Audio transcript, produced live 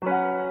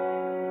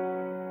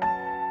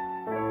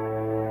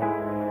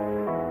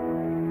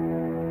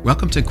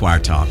Welcome to Choir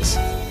Talks.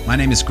 My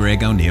name is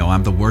Greg O'Neill.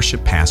 I'm the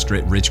worship pastor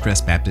at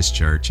Ridgecrest Baptist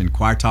Church, and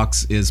Choir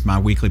Talks is my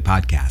weekly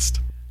podcast.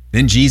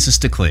 Then Jesus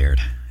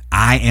declared,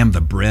 "I am the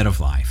bread of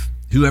life.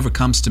 Whoever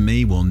comes to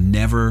me will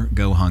never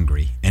go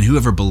hungry, and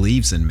whoever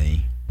believes in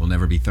me will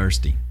never be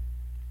thirsty."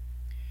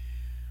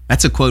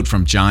 That's a quote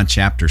from John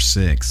chapter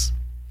 6.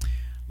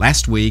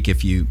 Last week,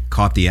 if you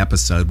caught the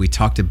episode, we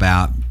talked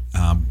about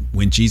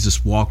when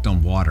Jesus walked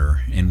on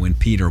water and when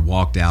Peter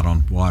walked out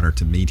on water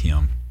to meet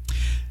him.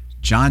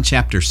 John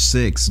chapter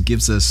 6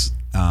 gives us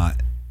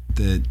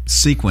the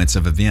sequence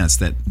of events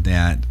that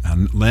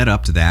led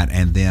up to that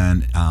and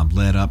then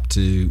led up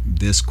to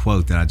this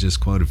quote that I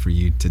just quoted for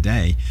you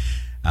today.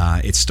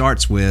 It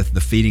starts with the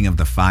feeding of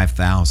the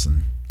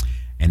 5,000.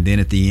 And then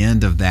at the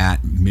end of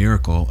that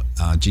miracle,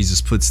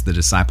 Jesus puts the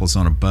disciples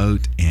on a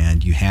boat,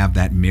 and you have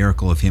that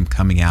miracle of him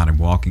coming out and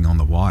walking on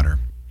the water.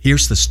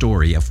 Here's the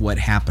story of what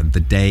happened the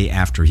day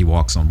after he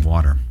walks on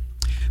water.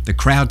 The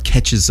crowd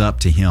catches up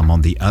to him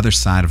on the other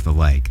side of the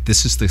lake.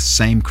 This is the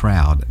same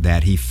crowd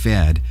that he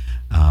fed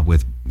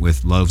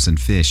with loaves and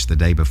fish the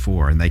day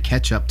before, and they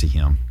catch up to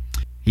him.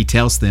 He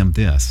tells them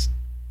this,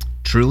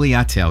 "Truly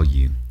I tell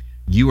you,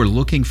 you are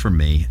looking for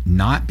me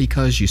not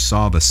because you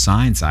saw the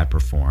signs I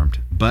performed,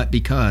 but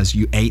because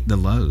you ate the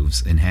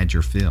loaves and had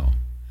your fill.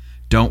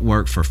 Don't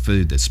work for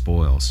food that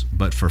spoils,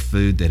 but for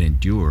food that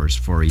endures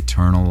for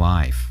eternal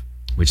life,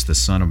 which the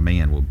Son of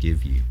Man will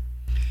give you."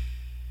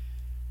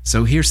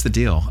 So here's the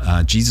deal.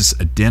 Jesus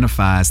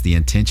identifies the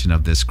intention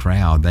of this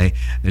crowd.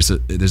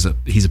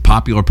 He's a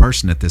popular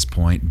person at this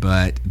point,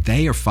 but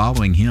they are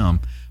following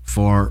him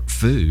for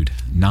food,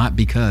 not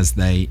because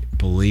they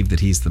believe that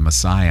he's the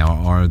Messiah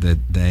or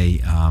that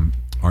they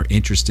are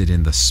interested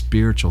in the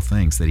spiritual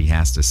things that he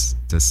has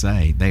to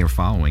say. They are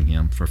following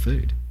him for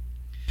food.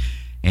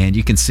 And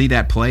you can see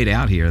that played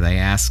out here. They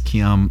ask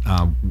him,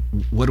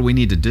 what do we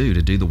need to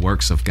do the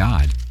works of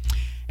God?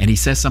 And he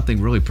says something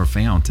really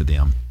profound to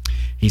them.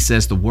 He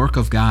says the work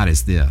of God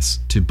is this,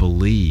 to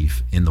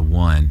believe in the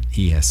one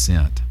he has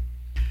sent.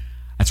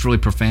 That's really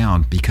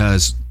profound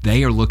because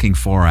they are looking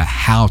for a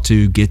how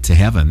to get to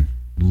heaven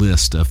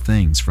list of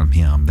things from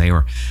him.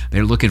 They're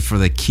looking for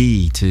the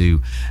key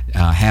to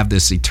have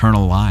this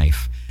eternal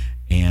life.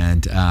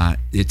 And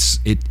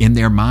in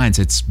their minds,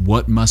 it's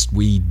what must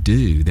we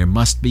do? There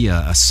must be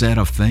a set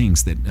of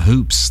things,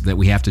 hoops that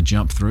we have to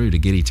jump through to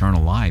get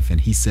eternal life. And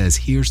he says,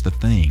 here's the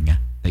thing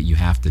that you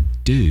have to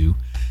do.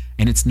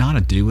 And it's not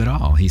a do at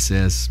all. He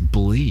says,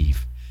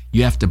 believe.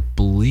 You have to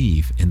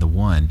believe in the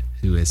one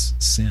who is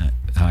sent.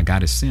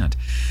 God has sent.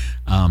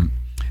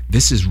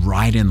 This is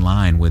right in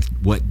line with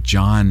what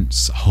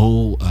John's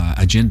whole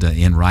agenda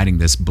in writing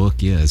this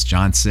book is.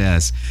 John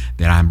says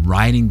that I'm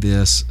writing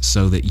this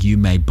so that you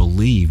may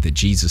believe that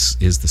Jesus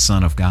is the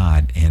Son of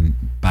God, and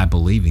by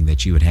believing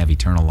that you would have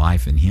eternal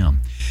life in him.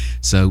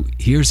 So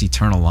here's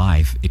eternal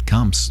life. It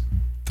comes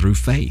through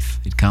faith.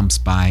 It comes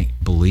by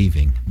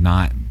believing,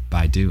 not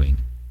by doing.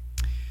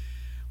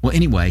 Well,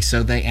 anyway,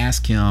 so they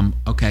ask him,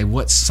 okay,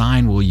 what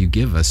sign will you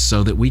give us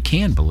so that we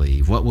can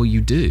believe? What will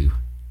you do?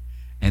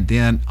 And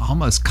then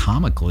almost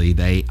comically,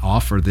 they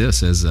offer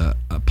this as a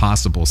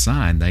possible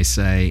sign. They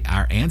say,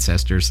 our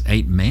ancestors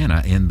ate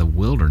manna in the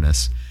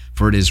wilderness,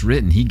 for it is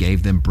written, he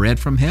gave them bread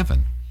from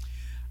heaven.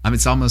 I mean,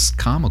 it's almost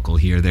comical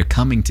here. They're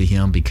coming to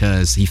him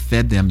because he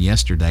fed them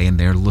yesterday, and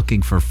they're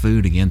looking for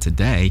food again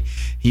today.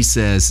 He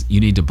says,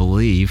 you need to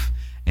believe.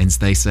 And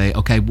they say,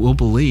 okay, we'll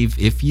believe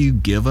if you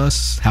give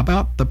us, how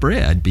about the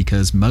bread?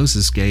 Because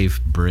Moses gave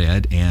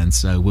bread, and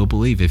so we'll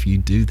believe if you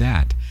do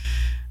that.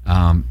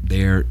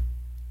 Their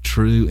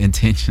true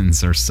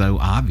intentions are so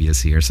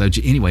obvious here. So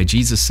anyway,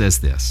 Jesus says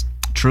this,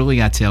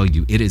 "Truly I tell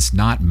you, it is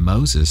not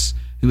Moses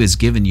who has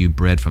given you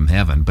bread from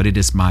heaven, but it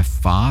is my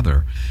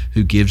Father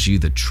who gives you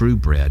the true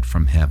bread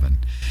from heaven.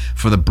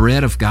 For the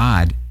bread of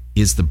God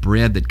is the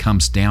bread that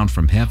comes down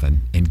from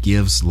heaven and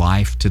gives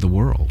life to the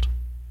world."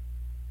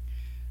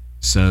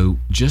 So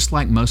just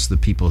like most of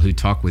the people who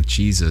talk with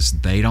Jesus,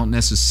 they don't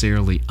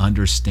necessarily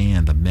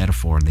understand the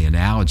metaphor and the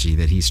analogy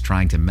that he's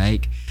trying to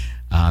make.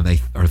 They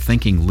are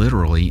thinking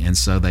literally, and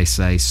so they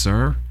say,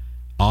 "Sir,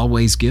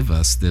 always give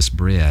us this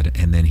bread."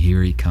 And then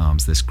here he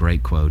comes, this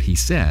great quote. He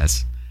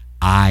says,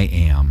 "I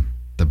am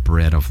the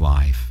bread of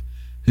life.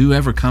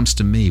 Whoever comes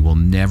to me will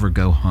never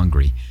go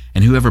hungry,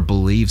 and whoever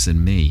believes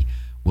in me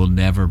will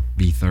never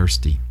be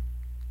thirsty."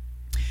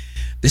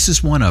 This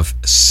is one of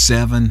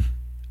 7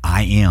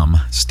 I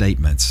am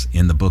statements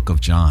in the book of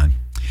John.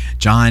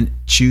 John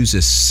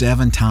chooses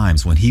 7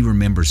 times when he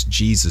remembers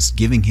Jesus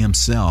giving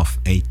himself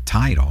a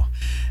title.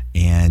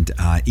 And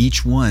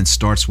each one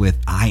starts with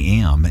I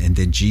am, and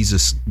then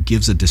Jesus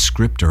gives a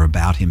descriptor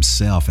about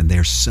himself, and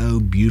they're so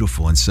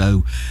beautiful and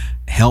so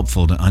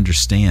helpful to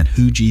understand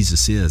who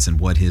Jesus is and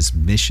what his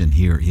mission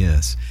here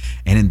is.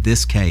 And in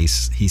this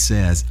case, he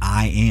says,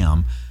 I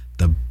am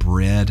the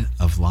bread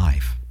of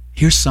life.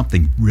 Here's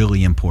something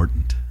really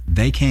important.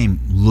 They came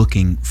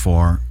looking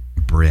for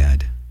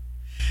bread.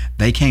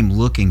 They came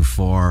looking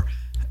for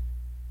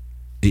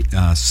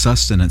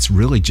sustenance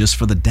really just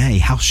for the day.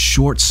 How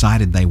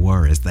short-sighted they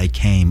were as they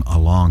came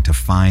along to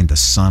find the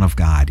Son of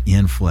God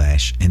in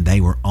flesh, and they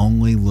were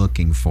only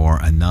looking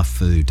for enough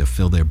food to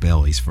fill their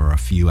bellies for a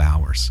few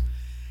hours.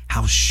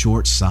 How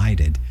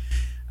short-sighted.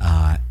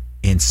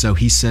 And so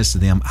he says to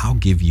them, I'll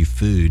give you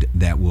food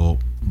that will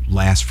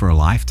last for a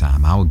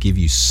lifetime. I will give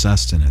you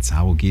sustenance.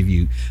 I will give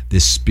you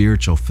this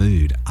spiritual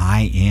food.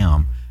 I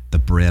am the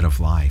bread of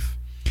life.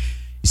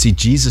 You see,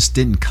 Jesus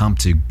didn't come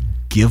to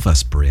give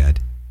us bread.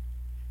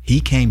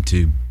 He came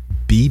to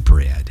be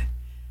bread.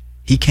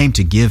 He came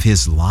to give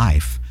his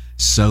life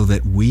so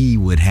that we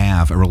would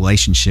have a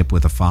relationship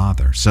with the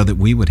Father, so that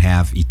we would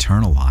have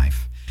eternal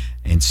life.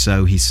 And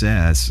so he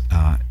says,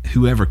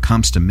 whoever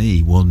comes to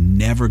me will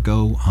never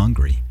go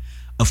hungry.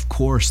 Of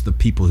course, the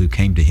people who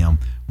came to him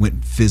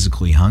went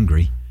physically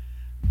hungry,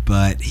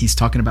 but he's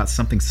talking about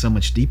something so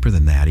much deeper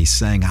than that. He's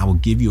saying, I will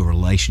give you a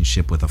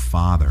relationship with the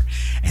Father,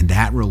 and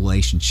that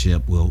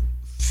relationship will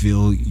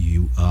fill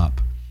you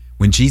up.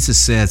 When Jesus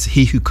says,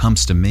 he who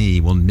comes to me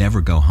will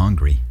never go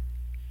hungry,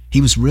 he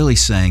was really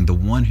saying the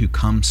one who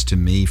comes to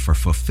me for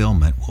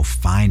fulfillment will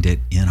find it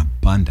in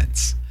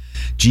abundance.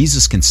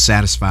 Jesus can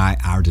satisfy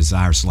our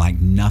desires like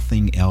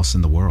nothing else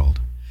in the world.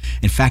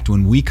 In fact,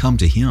 when we come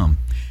to him,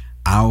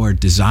 our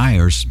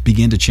desires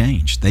begin to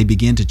change. They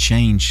begin to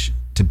change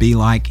to be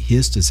like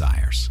his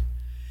desires.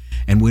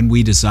 And when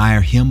we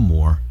desire him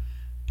more,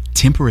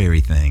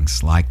 temporary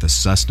things like the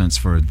sustenance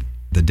for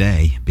the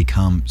day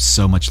become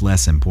so much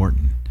less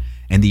important.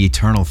 And the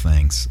eternal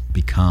things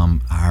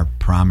become our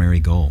primary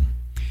goal.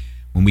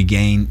 When we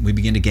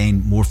begin to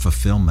gain more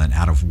fulfillment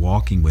out of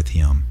walking with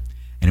him.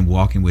 And in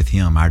walking with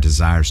him, our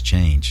desires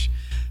change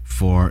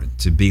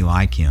to be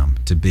like him,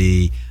 to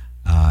be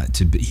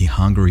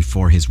hungry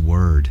for his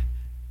word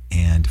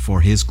and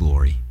for his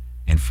glory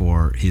and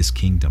for his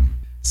kingdom.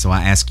 So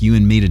I ask you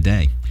and me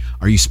today,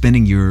 are you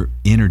spending your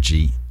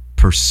energy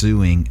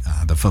pursuing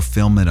the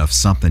fulfillment of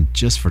something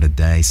just for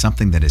today,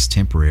 something that is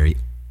temporary,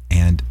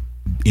 and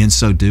in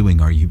so doing,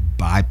 are you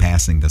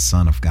bypassing the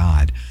Son of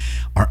God?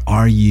 Or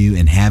are you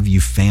and have you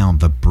found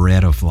the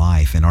bread of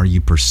life, and are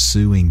you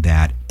pursuing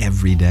that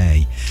every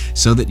day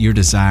so that your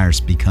desires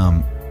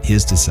become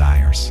his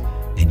desires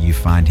and you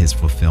find his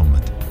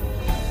fulfillment?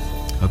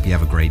 Hope you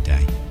have a great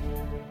day.